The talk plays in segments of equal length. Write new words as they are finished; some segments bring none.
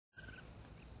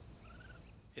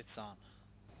It's on.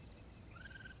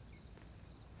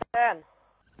 10,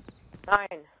 9,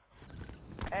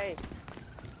 8.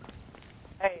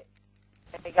 Hey,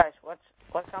 guys, what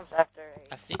comes after 8?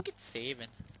 I think it's saving.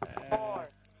 4.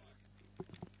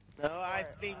 No, I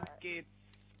think it's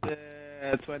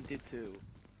 22.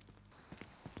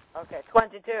 Okay,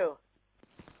 22.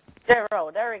 0.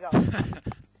 There we go.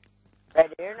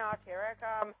 Ready or not, here I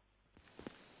come.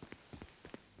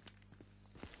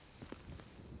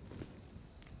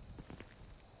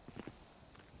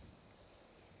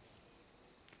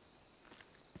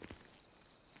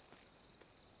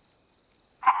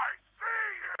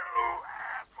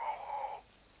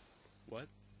 What?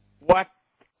 What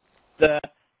the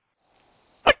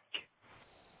fuck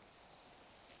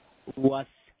was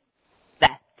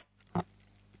that?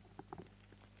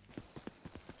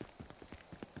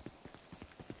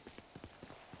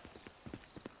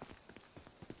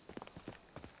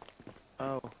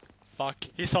 Oh. Fuck,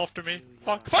 he's after me.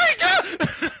 Fuck. Fuck!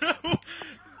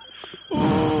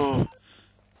 Ooh.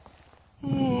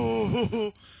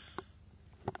 Ooh.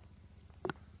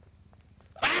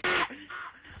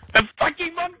 A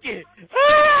fucking monkey!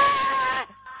 Ah!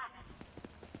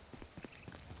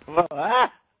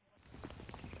 Ah!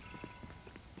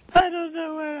 I don't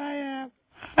know where I am.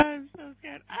 I'm so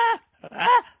scared. Ah!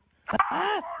 Ah!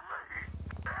 Ah!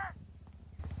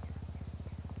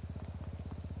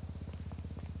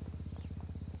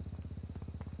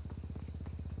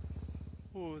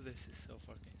 Ooh, this is so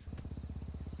fucking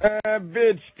sad.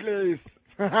 Bitch, please.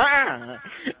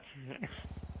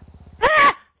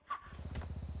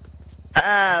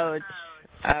 Ouch.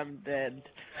 I'm dead.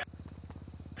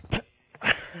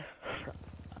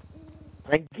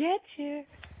 I get you.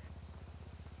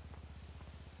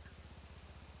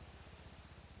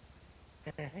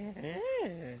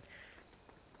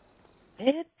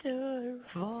 It's your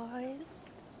voice.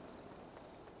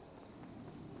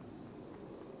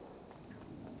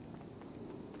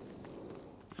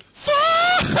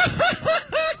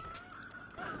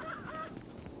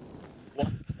 What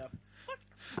the fuck?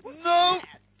 No!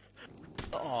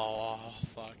 Oh,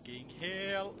 fucking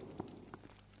hell.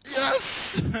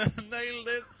 Yes! Nailed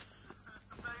it!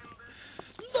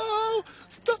 No!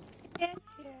 Stop! Get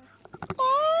you.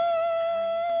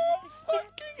 Oh,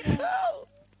 fucking hell!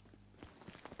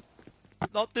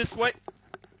 Not this way!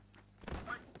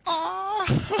 Ah!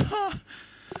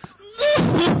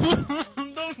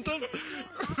 No! Don't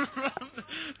run!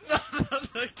 Not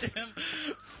again!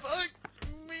 Fuck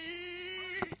me!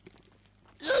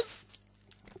 Yes!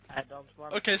 I don't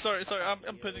want. Okay, sorry,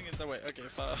 I'm putting it away. Okay,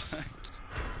 fuck.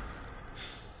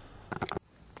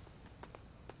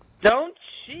 Don't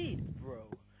cheat, bro.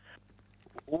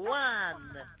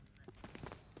 1,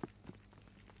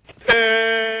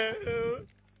 2,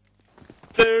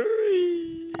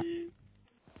 3,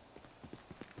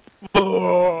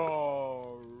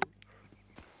 4,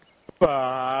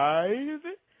 5,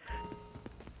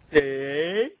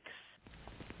 6,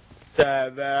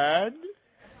 7,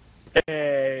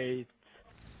 8,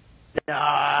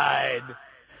 9,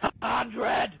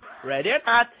 100. Ready or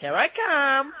not? Here I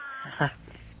come.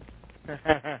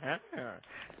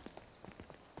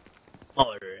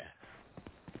 More.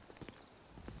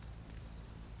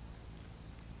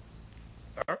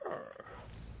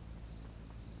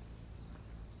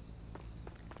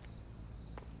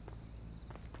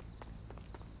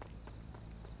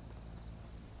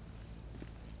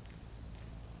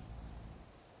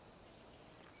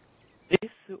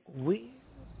 This weird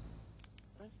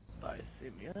by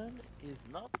Simeon is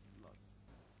not lost.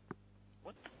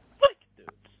 What the fuck,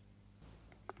 dude?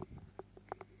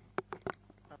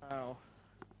 Oh.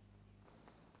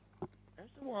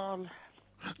 There's the wall.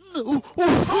 No!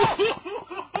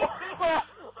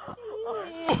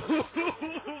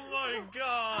 Oh my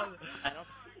god! I don't.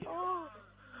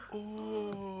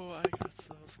 Oh, I got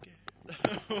so scared.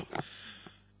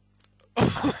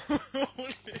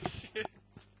 Holy shit.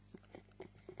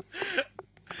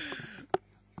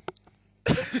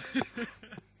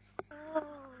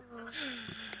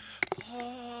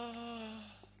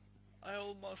 I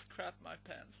almost crapped my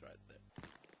pants right there.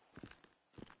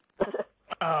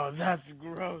 Oh, that's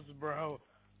gross, bro.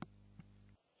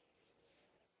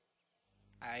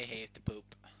 I hate the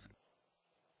poop.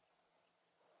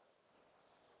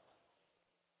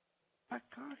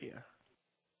 Fuck are you?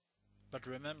 But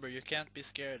remember, you can't be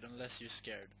scared unless you're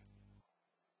scared.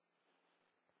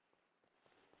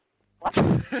 What?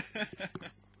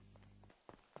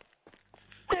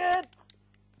 Shit!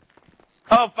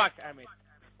 Oh, fuck, I missed.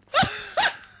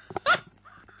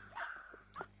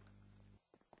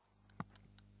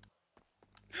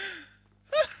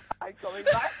 I'm coming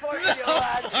back. push No, you,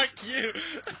 lad. fuck you!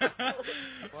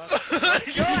 What?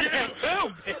 Fuck You're you! him,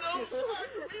 boom! No, fuck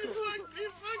me, fuck me,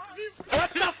 fuck me, What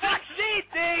the fuck, she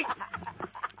think?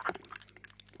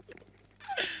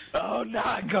 Oh, now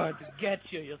I'm going to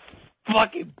get you, you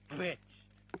fucking bitch.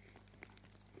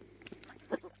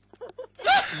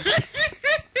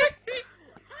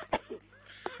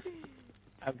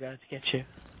 I'm going to get you.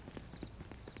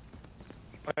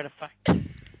 Where the fuck? Where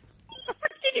the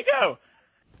fuck did you go?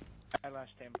 I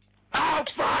lost him. Oh,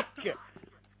 fuck!